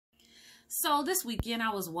So this weekend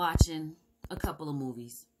I was watching a couple of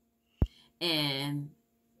movies. And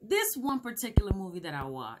this one particular movie that I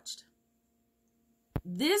watched,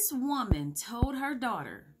 this woman told her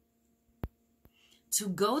daughter to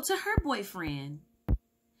go to her boyfriend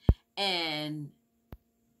and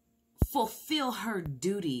fulfill her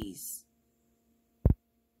duties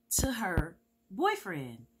to her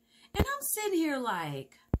boyfriend. And I'm sitting here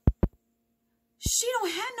like, she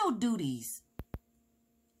don't have no duties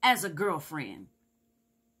as a girlfriend.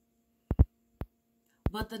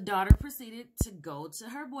 But the daughter proceeded to go to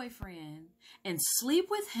her boyfriend and sleep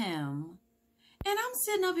with him. And I'm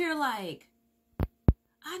sitting up here like,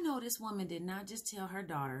 I know this woman did not just tell her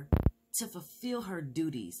daughter to fulfill her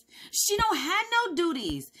duties. She don't have no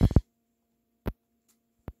duties.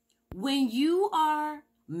 When you are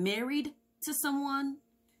married to someone,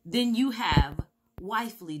 then you have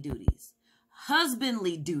wifely duties,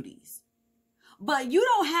 husbandly duties. But you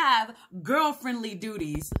don't have girlfriendly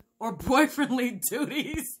duties or boyfriendly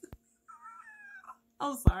duties.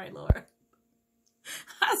 Oh, sorry, Lord.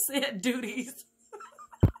 I said duties.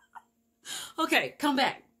 Okay, come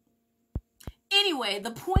back. Anyway, the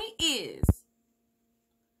point is,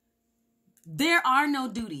 there are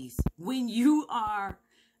no duties when you are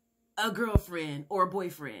a girlfriend or a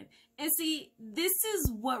boyfriend. And see, this is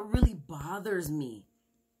what really bothers me.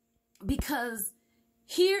 Because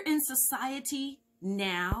here in society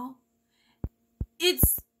now,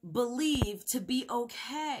 it's believed to be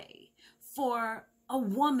okay for a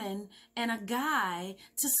woman and a guy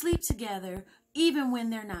to sleep together even when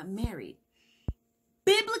they're not married.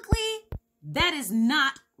 Biblically, that is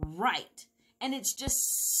not right. And it's just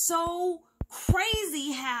so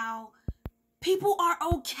crazy how people are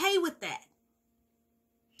okay with that.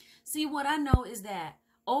 See, what I know is that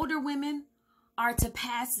older women are to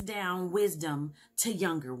pass down wisdom to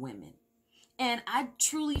younger women. And I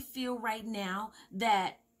truly feel right now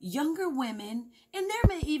that younger women, and there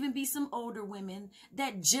may even be some older women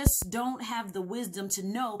that just don't have the wisdom to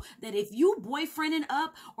know that if you boyfriending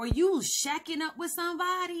up or you shacking up with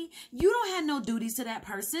somebody, you don't have no duties to that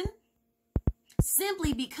person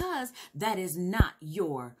simply because that is not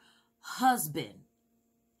your husband.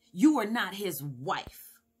 You are not his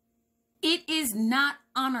wife. It is not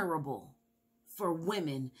honorable for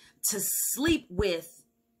women to sleep with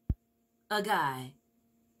a guy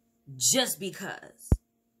just because.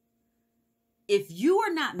 If you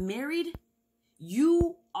are not married,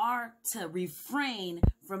 you are to refrain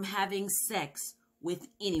from having sex with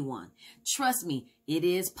anyone. Trust me, it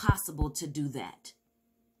is possible to do that.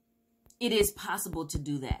 It is possible to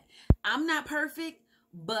do that. I'm not perfect,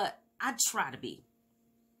 but I try to be.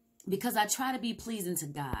 Because I try to be pleasing to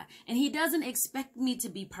God. And he doesn't expect me to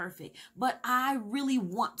be perfect. But I really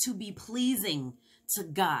want to be pleasing to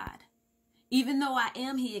God. Even though I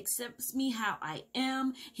am, he accepts me how I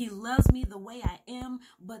am. He loves me the way I am.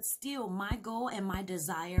 But still, my goal and my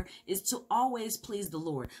desire is to always please the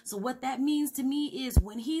Lord. So what that means to me is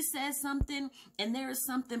when he says something and there is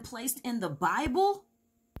something placed in the Bible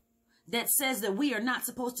that says that we are not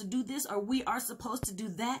supposed to do this or we are supposed to do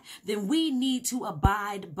that, then we need to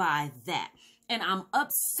abide by that. And I'm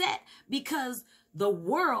upset because the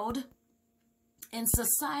world and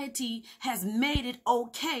society has made it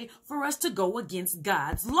okay for us to go against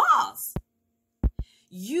God's laws.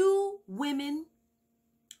 You women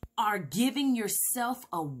are giving yourself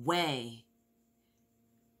away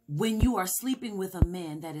when you are sleeping with a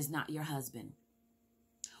man that is not your husband.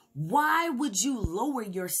 Why would you lower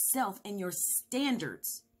yourself and your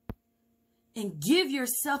standards and give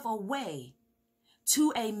yourself away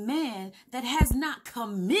to a man that has not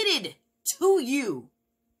committed to you?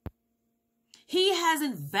 He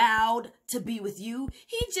hasn't vowed to be with you.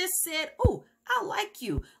 He just said, oh, I like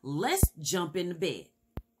you. Let's jump in the bed.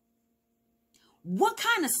 What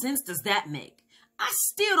kind of sense does that make? I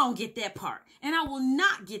still don't get that part. And I will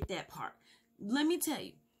not get that part. Let me tell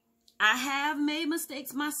you, I have made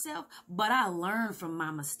mistakes myself, but I learned from my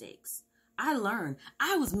mistakes. I learned.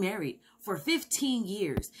 I was married for 15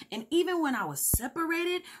 years. And even when I was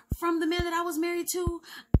separated from the man that I was married to,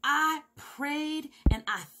 I prayed and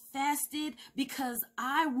I fasted because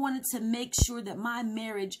I wanted to make sure that my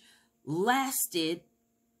marriage lasted.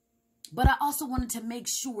 But I also wanted to make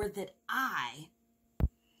sure that I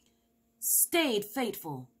stayed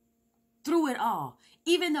faithful through it all.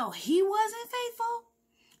 Even though he wasn't faithful,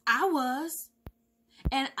 I was.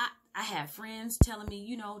 And I had friends telling me,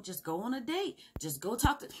 you know, just go on a date. Just go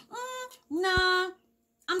talk to... Nah,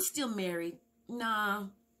 I'm still married. Nah.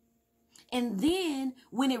 And then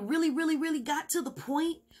when it really, really, really got to the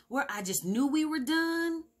point where I just knew we were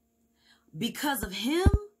done because of him,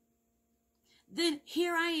 then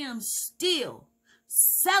here I am still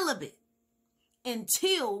celibate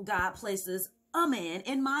until God places a man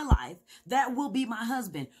in my life that will be my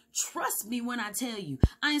husband. Trust me when I tell you,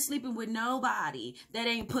 I ain't sleeping with nobody that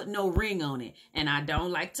ain't put no ring on it. And I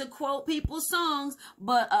don't like to quote people's songs,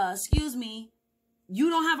 but excuse me, you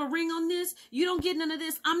don't have a ring on this? You don't get none of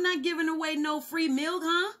this? I'm not giving away no free milk,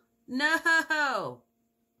 huh? No.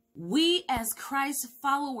 We as Christ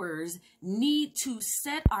followers need to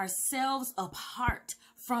set ourselves apart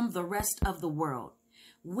from the rest of the world.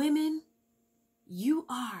 Women, you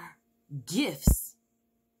are gifts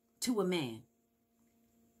to a man.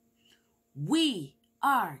 We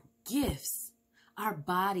are gifts. Our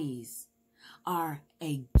bodies are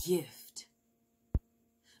a gift.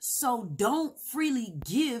 So don't freely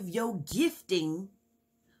give your gifting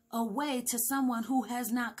away to someone who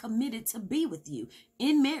has not committed to be with you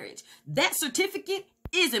in marriage. That certificate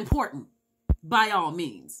is important by all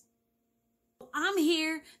means. I'm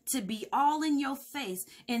here to be all in your face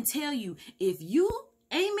and tell you, if you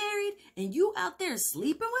ain't married and you out there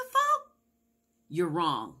sleeping with folk, you're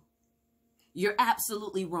wrong. You're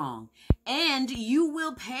absolutely wrong. And you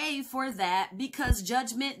will pay for that, because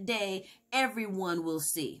Judgment Day, everyone will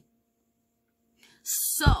see.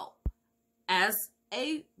 So, as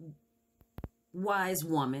a wise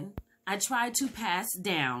woman, I try to pass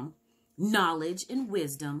down knowledge and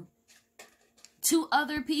wisdom to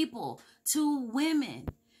other people, to women.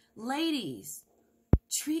 Ladies,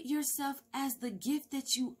 treat yourself as the gift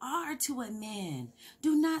that you are to a man.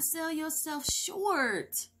 Do not sell yourself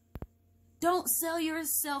short. Don't sell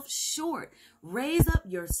yourself short. Raise up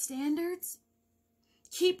your standards.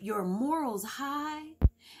 Keep your morals high.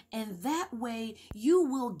 And that way you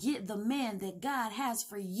will get the man that God has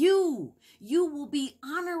for you. You will be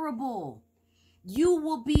honorable. You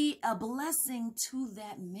will be a blessing to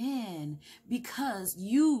that man because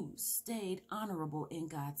you stayed honorable in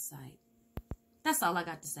God's sight. That's all I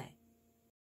got to say.